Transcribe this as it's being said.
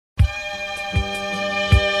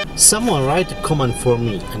Someone write a comment for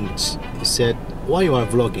me and he said, why you are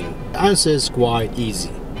vlogging? The answer is quite easy.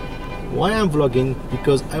 Why I'm vlogging?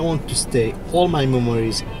 Because I want to stay all my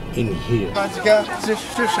memories in here.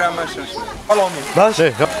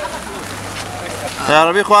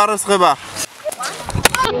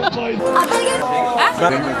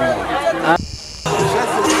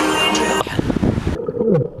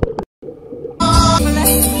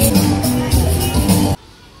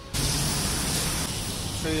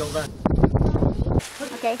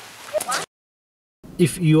 Okay.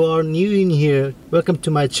 If you are new in here, welcome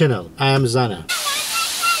to my channel. I am Zana.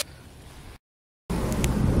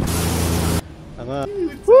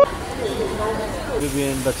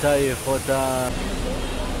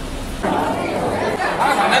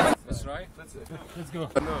 That's right. Let's go.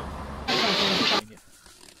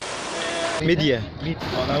 Media.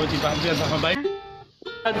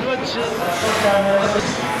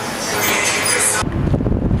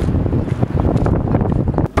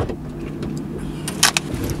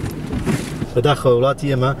 بەداخە وڵاتی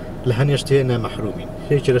ئێمە لە هەنێ شتێنە مەحرومین.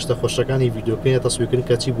 یەکێ لە شتە خۆشەکانی ڤیدیۆکەیە تەسویرکردن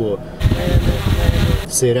کەچی بۆ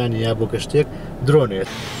سەیرانی یا بۆ گەشتێک درۆنێت.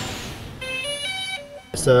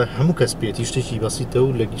 ئێستا هەموو کەس پێێتی شتێکی بەسیتە و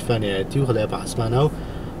لە گیرفانایەتی و هەڵای بە عاسمانە و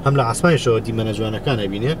هەم لە عاسمانیشەوە دیمەنە جوانەکانە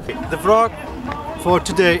بینێ. The vlog for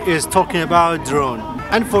today is talking about drone.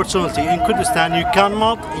 Unfortunately, in Kurdistan you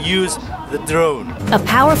cannot use the drone. A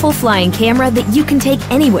powerful flying camera that you can take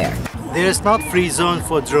anywhere. There's not free zone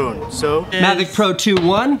for drone, so Mavic Pro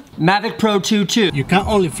 2.1, Mavic Pro 2.2. You can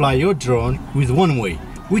only fly your drone with one way,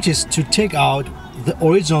 which is to take out the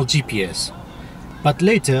original GPS. But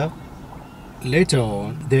later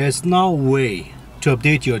on, there's no way to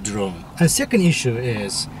update your drone. And second issue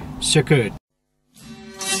is security.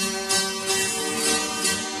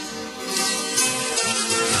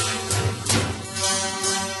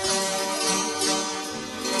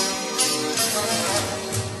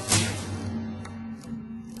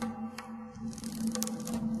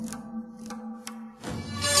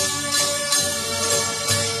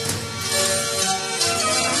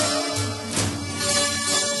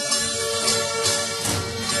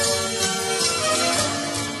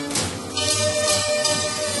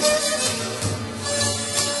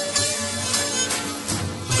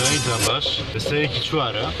 باش بەسەرێکی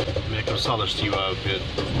چوارە مێکە ساڵش تیوا بێت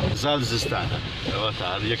زاد زستانە ئەوە تا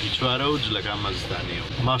هەر یەکی چوارە و جلەکان مەزستانی و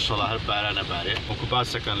ماشەڵا هەر بارانە بارێ وەکو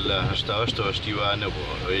باسەکەن لە هەشتاوەشتەوە شتیوا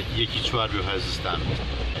نەبووە یەکی چوار بێ هەر زستان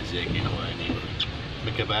هەزیەکەی نەوەنی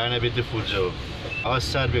بکە بارانە بێت دەفورجەوە ئەوە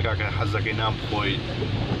سار بێ کاکە حەزەکەی نام بخۆی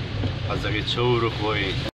حەزەکەی چەور و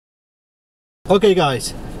خۆی. Okay guys,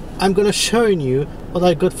 I'm gonna show you what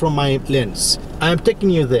I got from my lens. I'm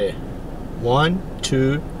taking you there. 1,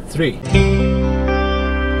 2, 3.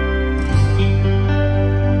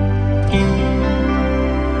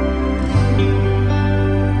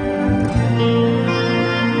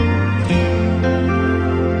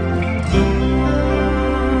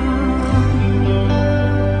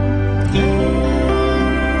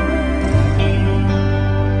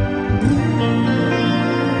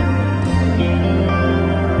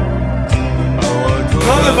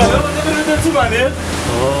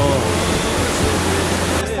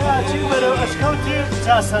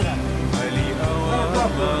 سنة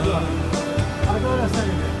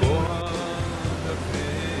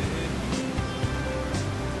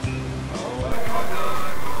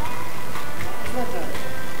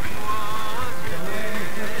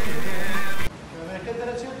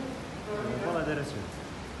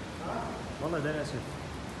والله درست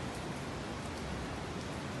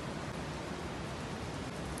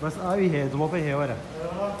بس آبی هي ضلوفه هي ورا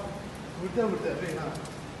ورده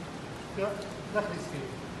فيها دخل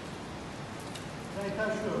سكين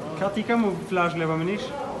كاتي كم فلاش لبا منيش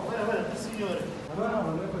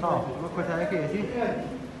اه ما كنت هيك يا سي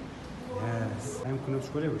يس هم كنا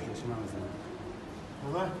بشكوله وش اسمع مثلا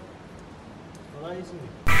والله والله يسمع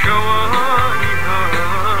شواني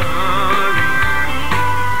هاي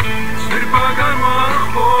سير باغان ما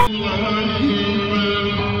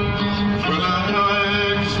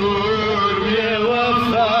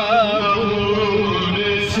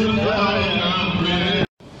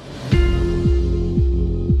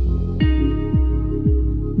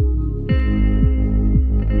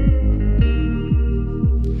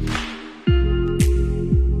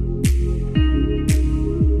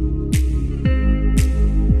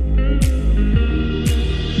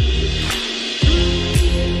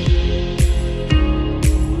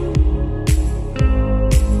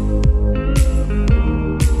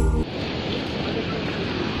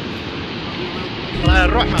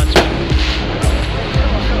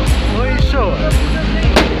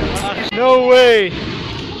No way!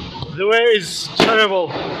 The way is terrible.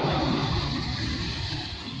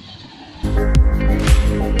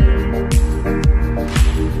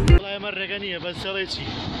 والله مرة غنية بس سويتي.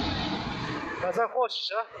 بس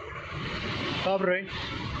خوشش ها؟ خبرين.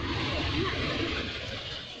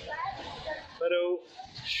 برو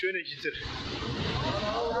شوني جتر.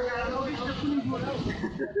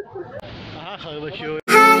 ها خلبك شو.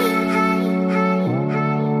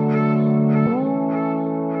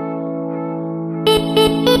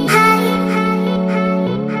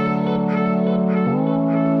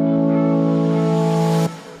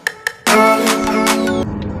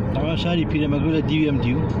 شاری پیرەمەگوڵە دیوی ئەم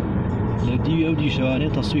دیو لە دیوی ئەو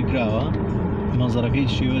دیشەوانەیە تەسوی کراوە مەنزەرەکەی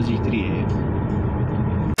شێوەزی تری هەیە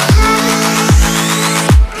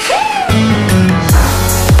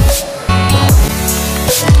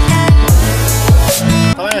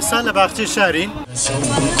تەوای ئێستا لە باخچەی شارین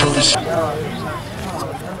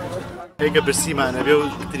هێگە برسیمانە بێ و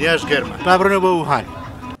دنیاش گەرمە با بڕۆنەوە بۆ ووهان.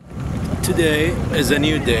 Today is a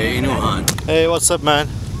new day in Wuhan. Hey, what's up, man?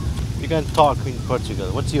 You can talk in Portugal.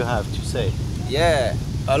 What do you have to say? Yeah,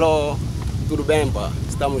 alô, tudo bem, pá?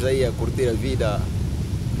 Estamos aí a curtir a vida,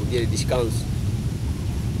 o dia de descanso.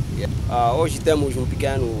 Yeah. Hoje temos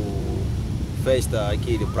pequeno festa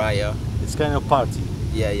aqui de praia. It's kind of party.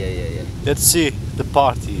 Yeah. Let's see the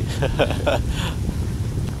party.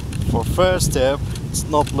 For first step, it's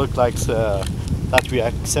not look like that we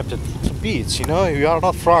accepted the beach. You know, we are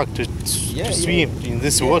not frog to swim in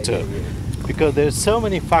this water. Because there's so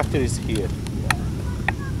many factories here.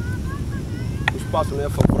 O espaço não é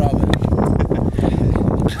favorável.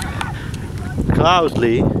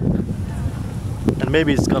 Cloudly, and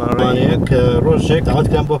maybe it's gonna rain. روجك تعود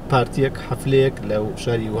كان بو بارتيك حفليك لو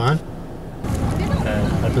شاري وان.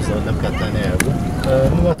 هتظل لم كاتانيا أبو.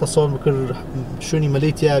 نوع تصور بكر شوني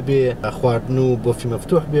مليتيا بأخوارنو بوفي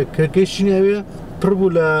مفتوح بكركيشني أبي.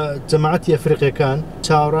 پڕبوو لە جەماعەتی ئەفریقیەکان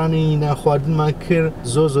چاوەڕانی ناخواردنمان کرد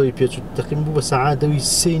زۆی پێچوو تەقریباً بوو بە سەعاتەوەی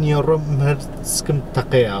 3 نیوەڕۆ هەر سکم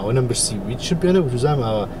تەقەیەوە نەم برسیوی چم پێ نەبوو زانم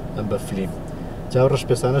ئەوە ئەم بە فلیم جا ڕەش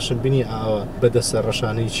پێسانەشم بینی ئەوە بەدەستە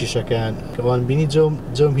ڕەشانەی چیشەکان کەوان بینی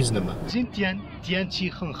جەوم هیچ نەما تیان چی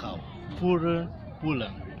خنخاو پورن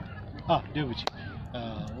وڵم دێبچی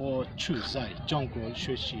وە چوو زای جۆنگۆ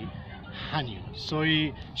شوێکی هەنیو سۆی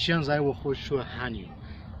شیان زای وە خۆش شووە هەنیو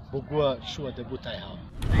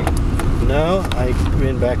Now I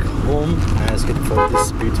went back home asking for this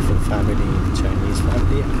beautiful family, Chinese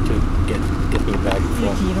family, to get me back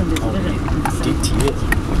from DT,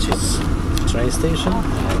 which is the train station.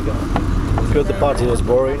 And because the party was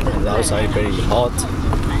boring and outside very hot,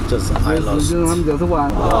 just I lost. I'm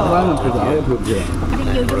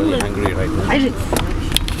really hungry right now.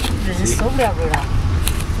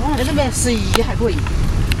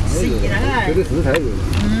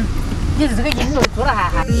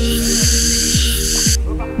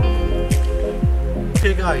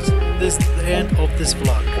 Okay guys, this is the end of this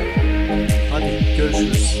vlog. Hadi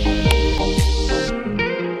görüşürüz.